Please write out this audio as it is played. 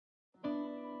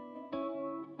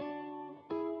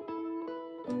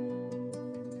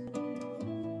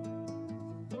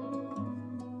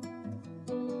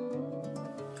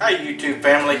Hi YouTube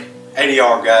family,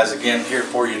 ADR guys again here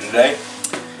for you today.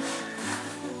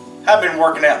 I've been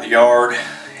working out in the yard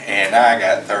and I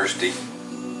got thirsty,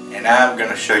 and I'm going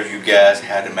to show you guys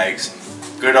how to make some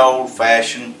good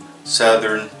old-fashioned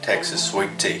Southern Texas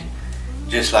sweet tea,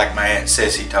 just like my Aunt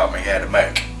Sissy taught me how to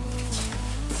make.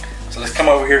 So let's come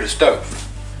over here to the stove.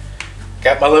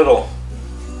 Got my little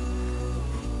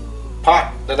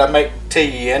pot that I make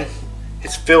tea in.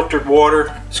 It's filtered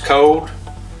water, it's cold.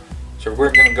 So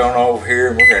we're going to go over here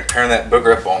and we're going to turn that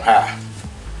booger up on high.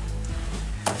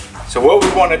 So what we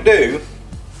want to do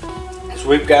is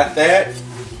we've got that.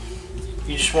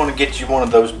 You just want to get you one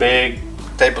of those big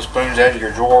tablespoons out of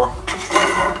your drawer.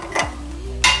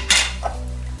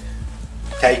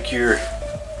 Take your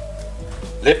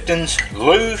Lipton's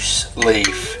loose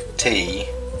leaf tea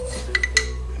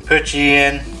and put you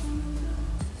in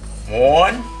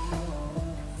 1,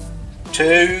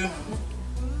 2,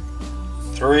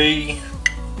 3,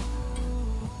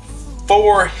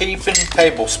 4 heaping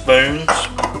tablespoons.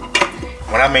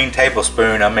 When I mean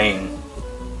tablespoon, I mean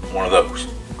one of those.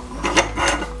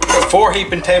 So 4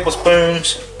 heaping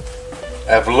tablespoons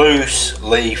of loose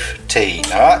leaf tea,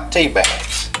 not tea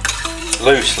bags,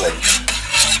 loose leaf.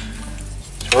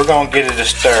 So we're going to get it a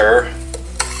stir.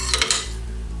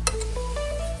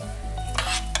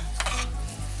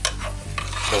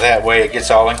 So that way it gets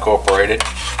all incorporated.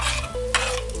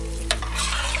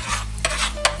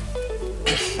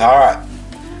 Alright,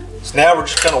 so now we're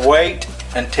just going to wait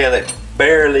until it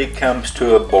barely comes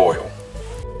to a boil.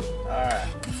 Alright,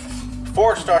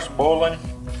 before it starts boiling,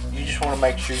 you just want to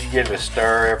make sure you give it a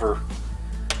stir every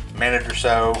minute or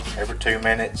so, every 2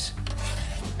 minutes.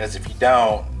 Because if you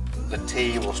don't, the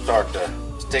tea will start to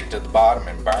stick to the bottom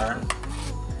and burn.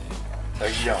 So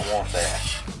you don't want that.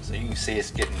 So you can see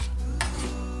it's getting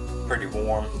pretty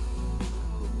warm.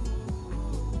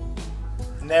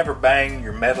 Never bang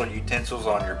your metal utensils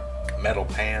on your metal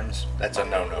pans. That's a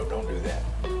no-no. Don't do that.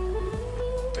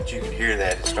 But you can hear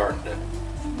that it's starting to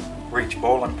reach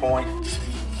boiling point.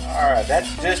 Alright,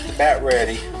 that's just about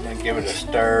ready. I'm going to give it a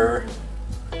stir.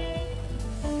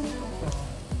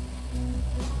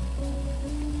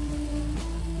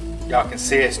 Y'all can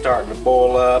see it starting to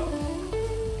boil up.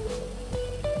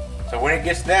 So when it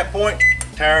gets to that point,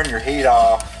 turn your heat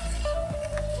off.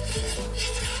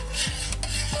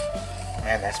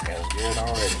 Man, that smells good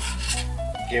already.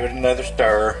 Give it another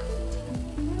stir.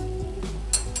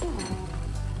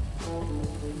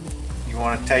 You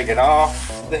want to take it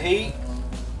off the heat.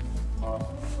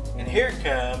 And here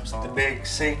comes the big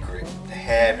secret to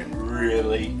having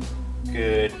really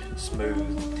good,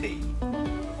 smooth tea.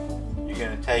 You're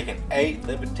going to take an 1/8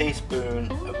 of a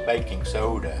teaspoon of baking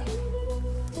soda.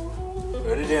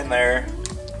 Put it in there.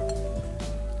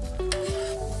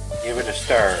 Give it a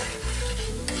stir.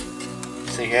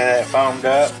 See how that foamed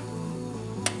up?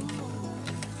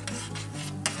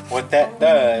 What that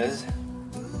does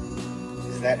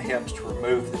is that helps to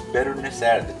remove the bitterness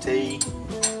out of the tea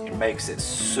and makes it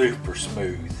super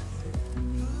smooth.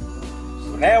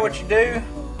 So now what you do,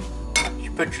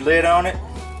 you put your lid on it,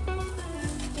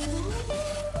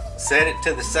 set it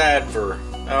to the side for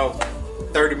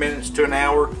 30 minutes to an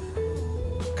hour,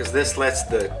 because this lets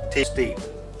the tea steep.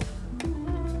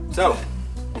 So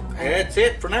that's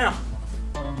it for now.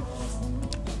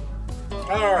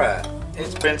 Alright,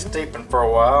 it's been steeping for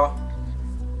a while.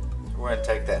 We're going to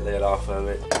take that lid off of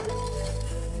it.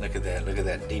 Look at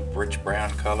that deep rich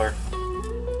brown color.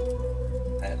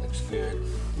 That looks good.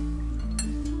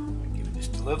 Give it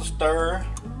just a little stir.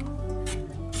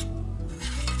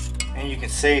 And you can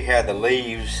see how the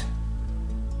leaves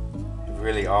have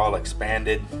really all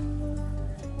expanded.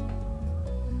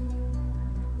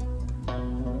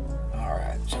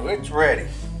 Alright, so it's ready.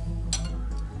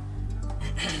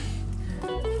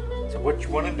 What you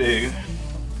want to do,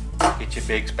 get your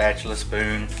big spatula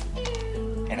spoon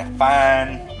and a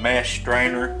fine mesh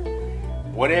strainer.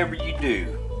 Whatever you do,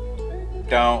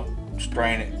 don't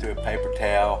strain it through a paper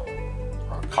towel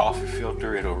or a coffee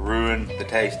filter. It'll ruin the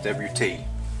taste of your tea.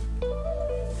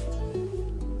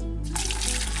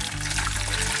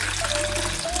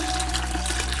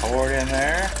 Pour it in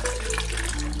there.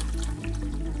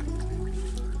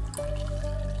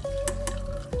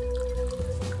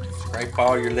 Scrape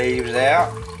all your leaves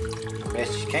out as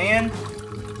best you can.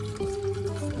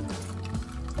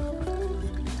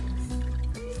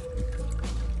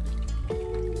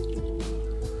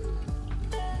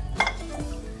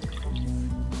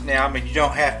 Now, I mean, you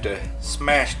don't have to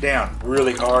smash down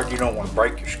really hard. You don't want to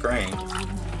break your screen.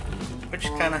 But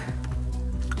just kind of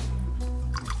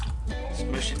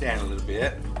smush it down a little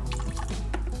bit.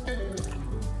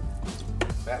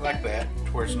 About like that,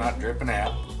 to where it's not dripping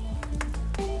out.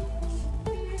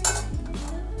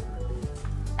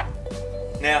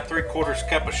 Now 3/4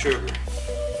 cup of sugar.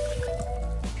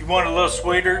 If you want a little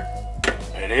sweeter, put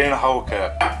it in a whole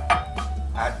cup.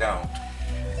 I don't.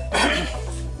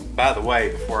 By the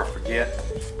way, before I forget,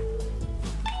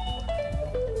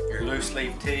 your loose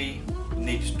leaf tea, you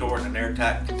need to store it in an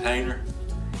airtight container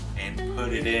and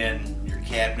put it in your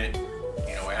cabinet,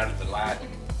 you know, out of the light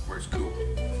where it's cool.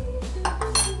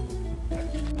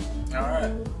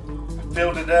 Alright, I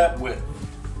filled it up with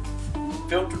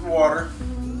filtered water,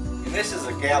 and this is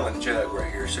a gallon jug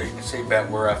right here, so you can see about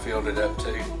where I filled it up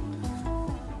to.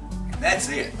 And that's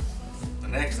it. The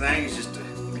next thing is just to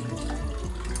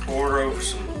pour over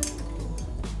some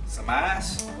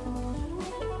ice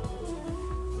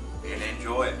and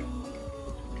enjoy it.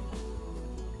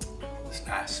 It's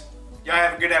nice. Y'all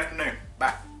have a good afternoon.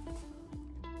 Bye.